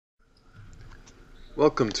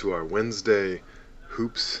Welcome to our Wednesday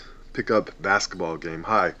Hoops Pickup Basketball game.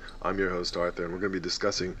 Hi, I'm your host Arthur, and we're going to be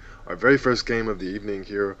discussing our very first game of the evening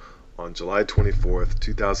here on July 24th,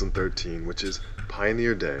 2013, which is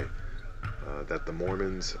Pioneer Day that the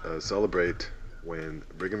Mormons celebrate when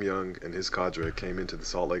Brigham Young and his cadre came into the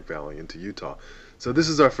Salt Lake Valley, into Utah. So this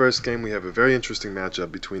is our first game. We have a very interesting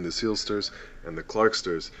matchup between the Sealsters and the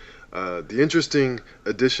Clarksters. The interesting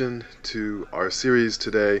addition to our series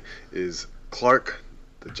today is Clark,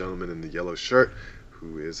 the gentleman in the yellow shirt,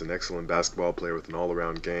 who is an excellent basketball player with an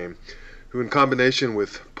all-around game, who in combination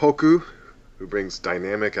with Poku, who brings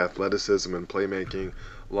dynamic athleticism and playmaking,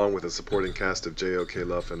 along with a supporting cast of J.O.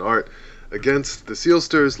 Luff and Art, against the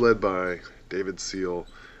Sealsters led by David Seal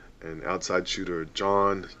and outside shooter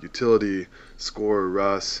John, utility scorer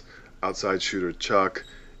Russ, outside shooter Chuck,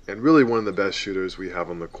 and really one of the best shooters we have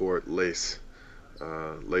on the court, Lacey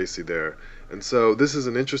there. And so this is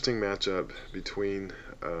an interesting matchup between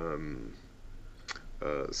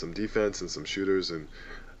some defense and some shooters and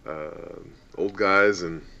old guys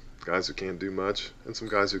and guys who can't do much and some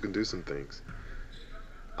guys who can do some things.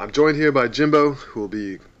 I'm joined here by Jimbo, who will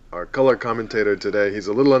be our color commentator today. He's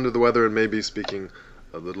a little under the weather and may be speaking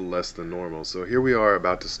a little less than normal. So here we are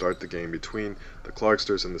about to start the game between the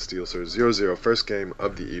Clarksters and the Steelsters, 0-0, first game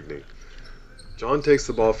of the evening. John takes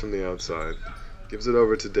the ball from the outside, gives it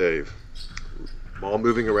over to Dave. Ball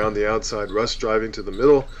moving around the outside, Russ driving to the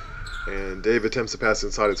middle, and Dave attempts to pass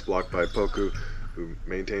inside. It's blocked by Poku, who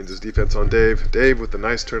maintains his defense on Dave. Dave with a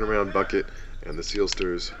nice turnaround bucket, and the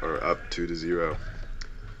Sealsters are up 2-0.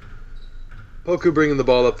 Poku bringing the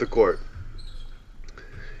ball up the court.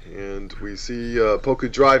 And we see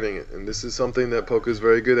Poku driving it, and this is something that Poku is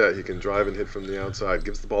very good at. He can drive and hit from the outside.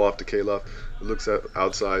 Gives the ball off to K-Luff, who looks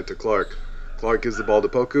outside to Clark. Clark gives the ball to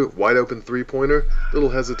Poku, wide open three-pointer, little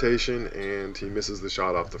hesitation, and he misses the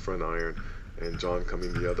shot off the front iron. And John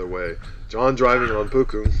coming the other way. John driving on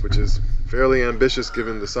Poku, which is fairly ambitious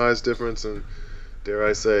given the size difference and, dare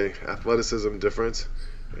I say, athleticism difference,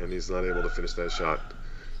 and he's not able to finish that shot.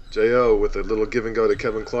 J.O. with a little give and go to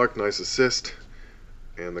Kevin Clark, nice assist,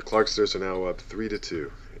 and the Clarksters are now up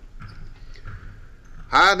 3-2.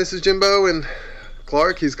 Hi, this is Jimbo, and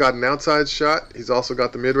Clark, he's got an outside shot. He's also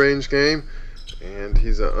got the mid-range game, and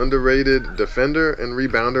he's an underrated defender and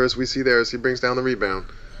rebounder, as we see there, as he brings down the rebound.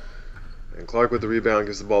 And Clark with the rebound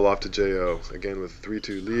gives the ball off to J.O. Again with a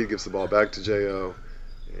 3-2 lead, gives the ball back to J.O.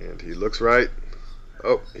 And he looks right.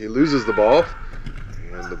 Oh, he loses the ball.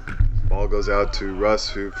 And the ball goes out to Russ,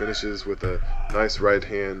 who finishes with a nice right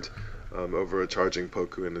hand over a charging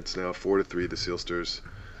Poku. And it's now 4-3, the Sealsters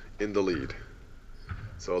in the lead.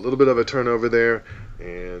 So a little bit of a turnover there.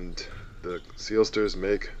 And the Sealsters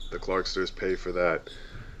make the Clarksters pay for that.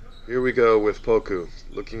 Here we go with Poku.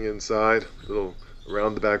 Looking inside, little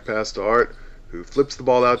around the back pass to Art, who flips the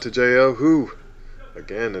ball out to J.O., who,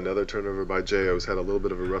 again, another turnover by J.O., has had a little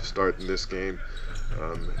bit of a rough start in this game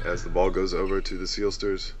as the ball goes over to the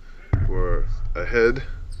Sealsters, who are ahead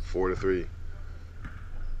 4-3.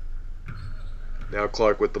 Now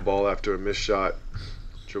Clark with the ball after a missed shot,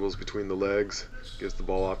 dribbles between the legs, gives the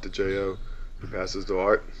ball off to J.O., who passes to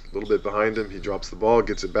Art, a little bit behind him, he drops the ball,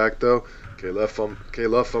 gets it back though,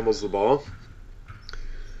 K-Luff fumbles the ball.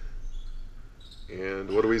 And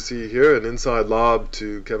what do we see here? An inside lob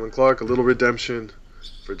to Kevin Clark. A little redemption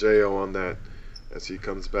for J.O. on that as he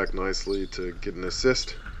comes back nicely to get an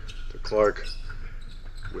assist to Clark,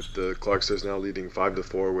 with the Clarksters now leading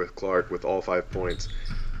 5-4 with Clark with all 5 points.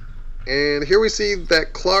 And here we see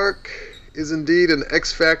that Clark is indeed an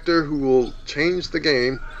X factor who will change the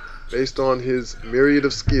game based on his myriad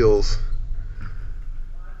of skills.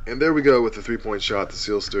 And there we go with the three-point shot. The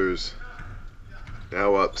Sealsters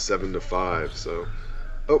now up 7-5. So,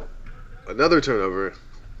 another turnover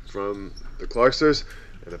from the Clarksters,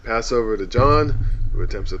 and a pass over to John, who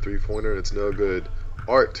attempts a three-pointer, and it's no good.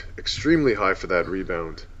 Art extremely high for that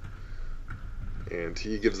rebound, and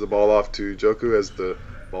he gives the ball off to Poku as the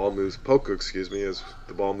ball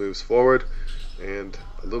moves forward, and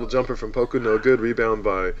a little jumper from Poku, no good. Rebound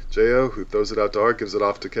by J.O., who throws it out to Art, gives it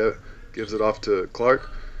off to Clark,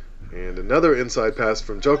 and another inside pass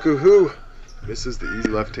from Poku, who misses the easy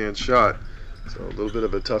left-hand shot. So a little bit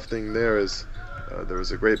of a tough thing there, as there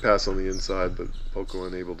was a great pass on the inside, but Poku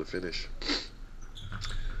unable to finish.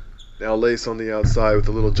 Now Lace on the outside with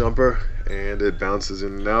a little jumper, and it bounces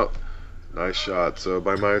in and out. Nice shot. So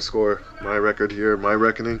by my record here, my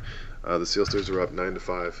reckoning, the Sealsters are up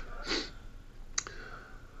 9-5.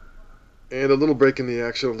 And a little break in the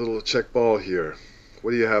action, a little check ball here.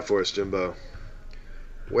 What do you have for us, Jimbo?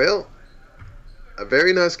 Well, a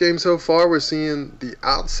very nice game so far. We're seeing the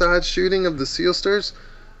outside shooting of the Sealsters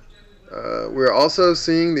We're also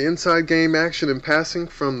seeing the inside game action and passing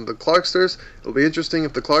from the Clarksters. It'll be interesting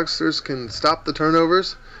if the Clarksters can stop the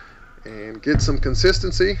turnovers and get some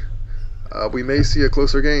consistency. We may see a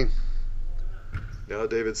closer game. Now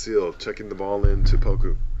David Seal checking the ball in to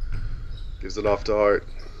Poku. Gives it off to Art.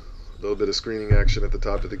 A little bit of screening action at the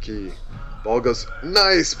top of the key. Ball goes,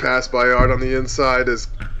 nice pass by Art on the inside as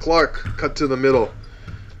Clark cut to the middle.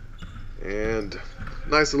 And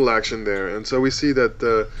nice little action there. And so we see that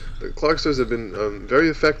the Clarksters have been very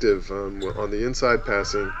effective on the inside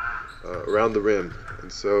passing around the rim.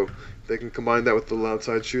 And so if they can combine that with the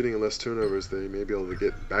outside shooting and less turnovers, they may be able to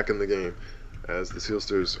get back in the game as the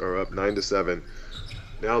Sealsters are up 9-7.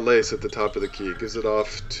 Now Lace at the top of the key. Gives it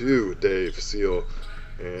off to Dave Seal.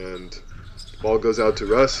 And the ball goes out to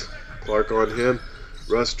Russ. Clark on him.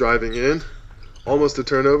 Russ driving in. Almost a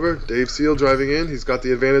turnover. Dave Seal driving in. He's got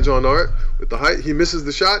the advantage on Art with the height. He misses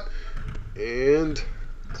the shot. And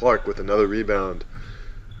Clark with another rebound.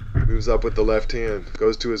 Moves up with the left hand.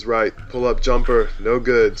 Goes to his right. Pull-up jumper. No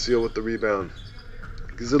good. Seal with the rebound.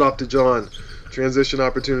 Gives it off to John. Transition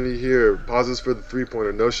opportunity here. Pauses for the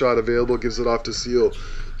three-pointer. No shot available. Gives it off to Seal.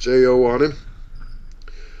 J.O. on him.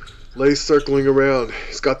 Lace circling around.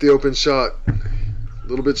 He's got the open shot. A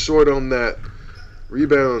little bit short on that.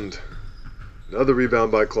 Rebound. Another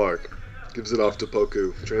rebound by Clark. Gives it off to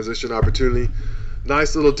Poku. Transition opportunity.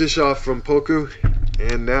 Nice little dish off from Poku.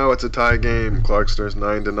 And now it's a tie game. Clarksters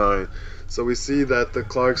 9-9. So we see that the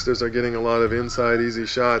Clarksters are getting a lot of inside easy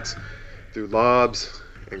shots through lobs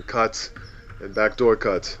and cuts and backdoor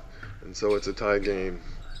cuts. And so it's a tie game.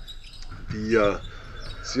 The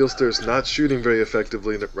Sealsters not shooting very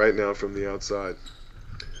effectively right now from the outside.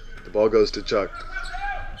 The ball goes to Chuck.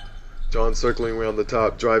 John circling around the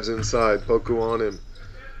top, drives inside. Poku on him.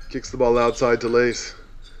 Kicks the ball outside to Lace.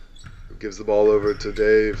 Gives the ball over to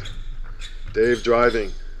Dave. Dave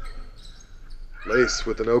driving. Lace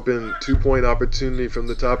with an open two-point opportunity from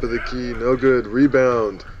the top of the key. No good.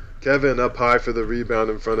 Rebound. Kevin up high for the rebound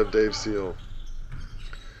in front of Dave Seal.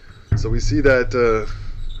 So we see that the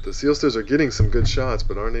Sealsters are getting some good shots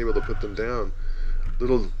but aren't able to put them down.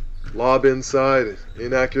 Little lob inside.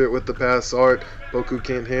 Inaccurate with the pass. Art. Poku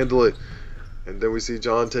can't handle it. And then we see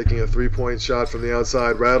John taking a three-point shot from the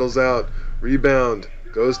outside. Rattles out. Rebound.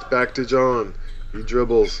 Goes back to John. He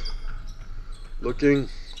dribbles. Looking.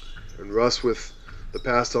 And Russ with the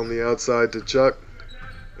pass on the outside to Chuck.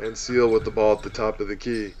 And Seal with the ball at the top of the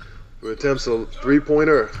key. Who attempts a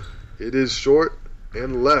three-pointer. It is short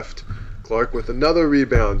and left. Clark with another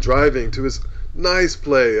rebound. Driving to his nice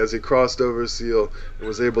play as he crossed over Seal and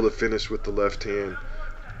was able to finish with the left hand.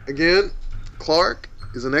 Again, Clark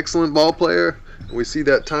is an excellent ball player. And we see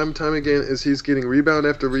that time and time again as he's getting rebound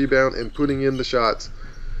after rebound and putting in the shots.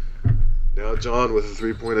 Now John with a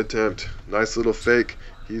three-point attempt. Nice little fake.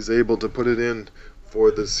 He's able to put it in for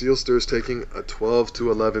the Sealsters, taking a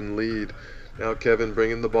 12-11 lead. Now Kevin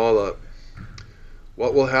bringing the ball up.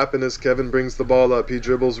 What will happen as Kevin brings the ball up? He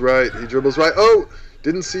dribbles right. Oh!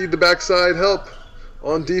 Didn't see the backside help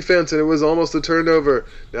on defense, and it was almost a turnover.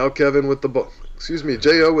 Now Kevin with the ball.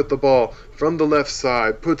 J.O. with the ball from the left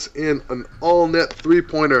side. Puts in an all-net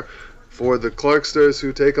three-pointer for the Clarksters,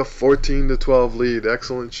 who take a 14-12 lead.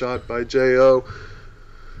 Excellent shot by J.O.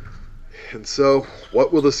 And so,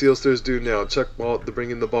 what will the Sealsters do now? Chuck ball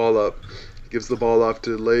bringing the ball up. Gives the ball off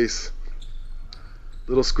to Lace.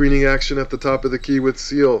 Little screening action at the top of the key with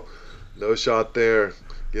Seal. No shot there.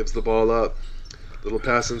 Gives the ball up. Little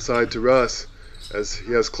pass inside to Russ as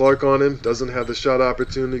he has Clark on him. Doesn't have the shot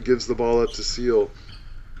opportunity. Gives the ball up to Seal.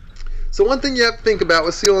 So one thing you have to think about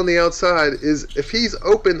with Seal on the outside is if he's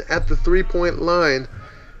open at the three-point line,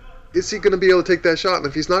 is he going to be able to take that shot? And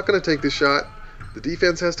if he's not going to take the shot, the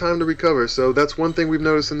defense has time to recover. So that's one thing we've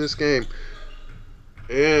noticed in this game.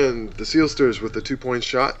 And the Sealsters with the two-point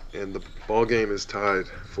shot, and the ball game is tied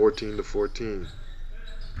 14-14.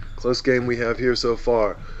 Close game we have here so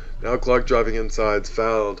far. Now Clark driving inside's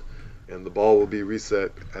fouled, and the ball will be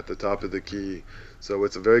reset at the top of the key. So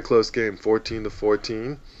it's a very close game,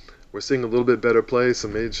 14-14. We're seeing a little bit better play,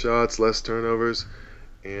 some made shots, less turnovers,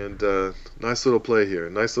 and nice little play here.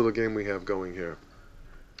 Nice little game we have going here.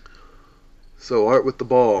 So Art with the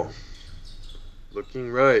ball.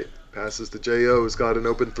 Looking right. Passes to J.O. who's got an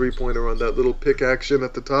open three-pointer on that little pick action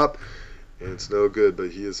at the top. And it's no good,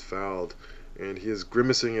 but he is fouled. And he is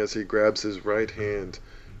grimacing as he grabs his right hand.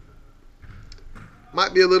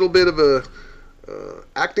 Might be a little bit of a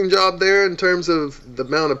acting job there in terms of the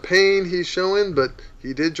amount of pain he's showing, but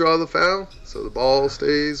he did draw the foul. So the ball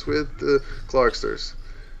stays with the Clarksters.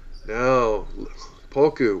 Now,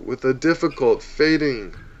 Poku with a difficult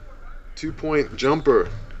fading two-point jumper.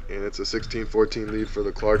 and it's a 16-14 lead for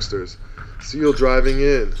the Clarksters. Seal driving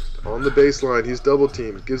in on the baseline. He's double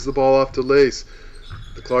teamed. Gives the ball off to Lace.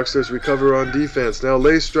 The Clarksters recover on defense. Now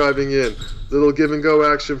Lace driving in. Little give and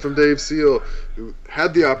go action from Dave Seal, who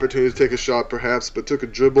had the opportunity to take a shot perhaps, but took a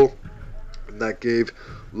dribble, and that gave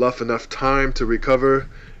Luff enough time to recover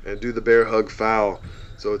and do the bear hug foul.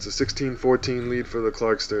 So it's a 16-14 lead for the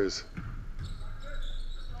Clarksters.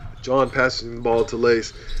 John passing the ball to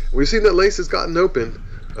Lace. We've seen that Lace has gotten open.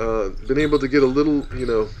 Been able to get a little,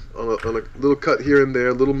 on a little cut here and there,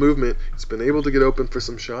 a little movement. He's been able to get open for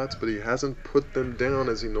some shots, but he hasn't put them down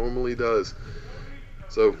as he normally does.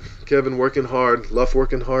 So Kevin working hard, Luff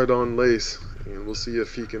working hard on Lace, and we'll see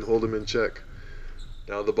if he can hold him in check.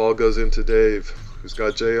 Now the ball goes into Dave, who's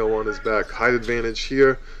got J.O. on his back. Height advantage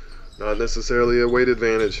here, not necessarily a weight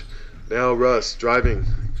advantage. Now Russ driving,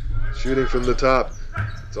 shooting from the top.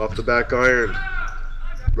 It's off the back iron.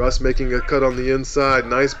 Russ making a cut on the inside.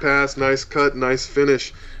 Nice pass, nice cut, nice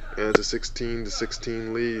finish. And it's a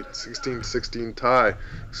 16-16 lead, 16-16 tie,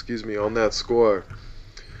 on that score.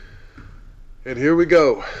 And here we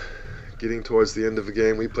go. Getting towards the end of the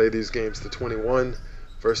game. We play these games to 21.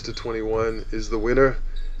 First to 21 is the winner.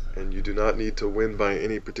 And you do not need to win by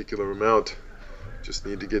any particular amount. Just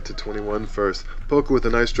need to get to 21 first. Poku with a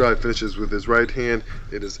nice drive finishes with his right hand.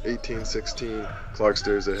 It is 18-16.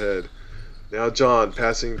 Clarksters ahead. Now John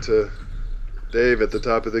passing to Dave at the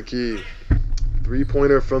top of the key.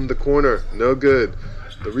 Three-pointer from the corner. No good.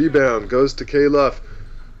 The rebound goes to K. Luff,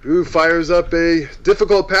 who fires up a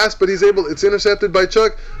difficult pass, but it's intercepted by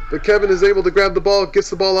Chuck. But Kevin is able to grab the ball, gets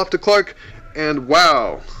the ball off to Clark, and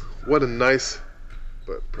wow, what a nice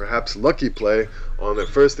but perhaps lucky play on at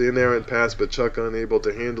first the inerrant pass, but Chuck unable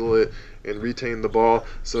to handle it and retain the ball.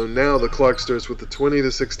 So now the Clarksters with the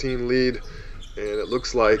 20-16 lead, and it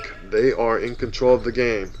looks like they are in control of the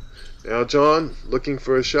game. Now John looking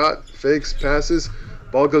for a shot, fakes, passes,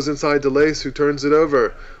 ball goes inside to Lace, who turns it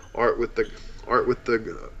over. Art with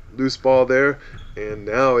the loose ball there, and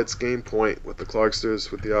now it's game point with the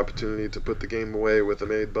Clarksters with the opportunity to put the game away with a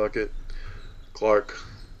made bucket. Clark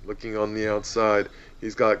looking on the outside.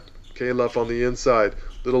 He's got K-Luff on the inside.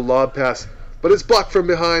 Little lob pass, but it's blocked from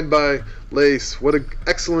behind by Lace. What an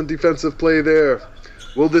excellent defensive play there.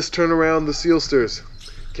 Will this turn around the Sealsters?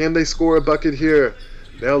 Can they score a bucket here?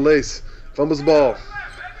 Now Lace fumbles the ball.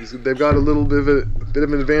 They've got a little bit of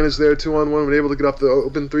an advantage there, 2-on-1, when able to get off the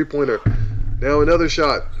open three-pointer. Now another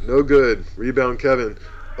shot, no good. Rebound Kevin.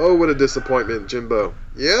 Oh, what a disappointment, Jimbo.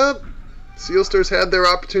 Yeah, Sealsters had their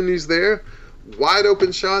opportunities there, wide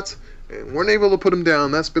open shots, and weren't able to put them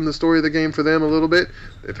down. That's been the story of the game for them a little bit.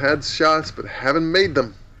 They've had shots, but haven't made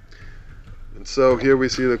them. And so here we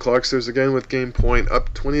see the Clarksters again with game point,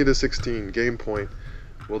 up 20-16, game point.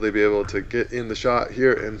 Will they be able to get in the shot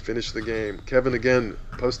here and finish the game? Kevin again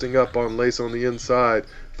posting up on Lace on the inside.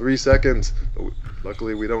 3 seconds.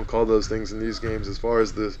 Luckily, we don't call those things in these games as far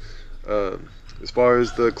as the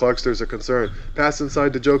Clarksters are concerned. Pass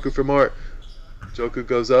inside to Joku from Art. Joku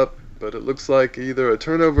goes up, but it looks like either a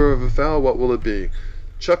turnover or a foul. What will it be?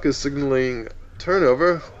 Chuck is signaling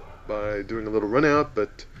turnover by doing a little run out,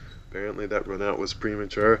 but apparently that run out was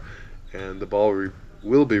premature, and the ball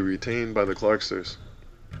will be retained by the Clarksters.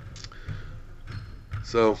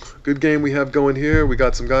 So, good game we have going here. We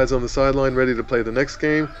got some guys on the sideline ready to play the next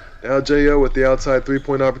game. Now J.O. with the outside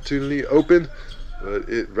three-point opportunity open, but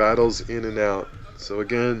it rattles in and out. So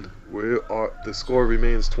again, the score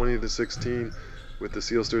remains 20-16 with the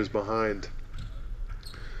Sealsters behind.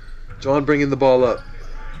 John bringing the ball up.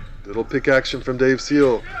 Little pick action from Dave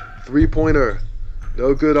Seal. Three-pointer.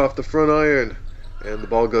 No good off the front iron. And the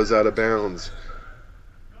ball goes out of bounds.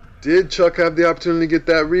 Did Chuck have the opportunity to get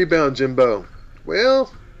that rebound, Jimbo?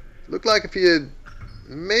 Well, looked like if he had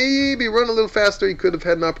maybe run a little faster, he could have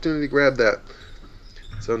had an opportunity to grab that.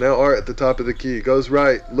 So now Art at the top of the key. Goes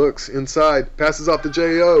right, looks inside, passes off to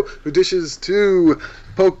J.O., who dishes to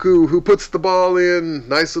Poku, who puts the ball in.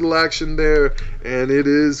 Nice little action there. And it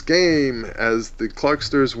is game as the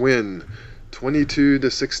Clarksters win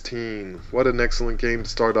 22-16. What an excellent game to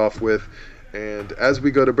start off with. And as we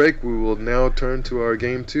go to break, we will now turn to our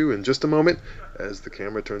game 2 in just a moment as the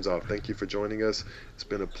camera turns off. Thank you for joining us. It's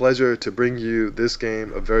been a pleasure to bring you this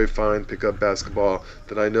game of very fine pickup basketball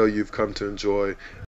that I know you've come to enjoy.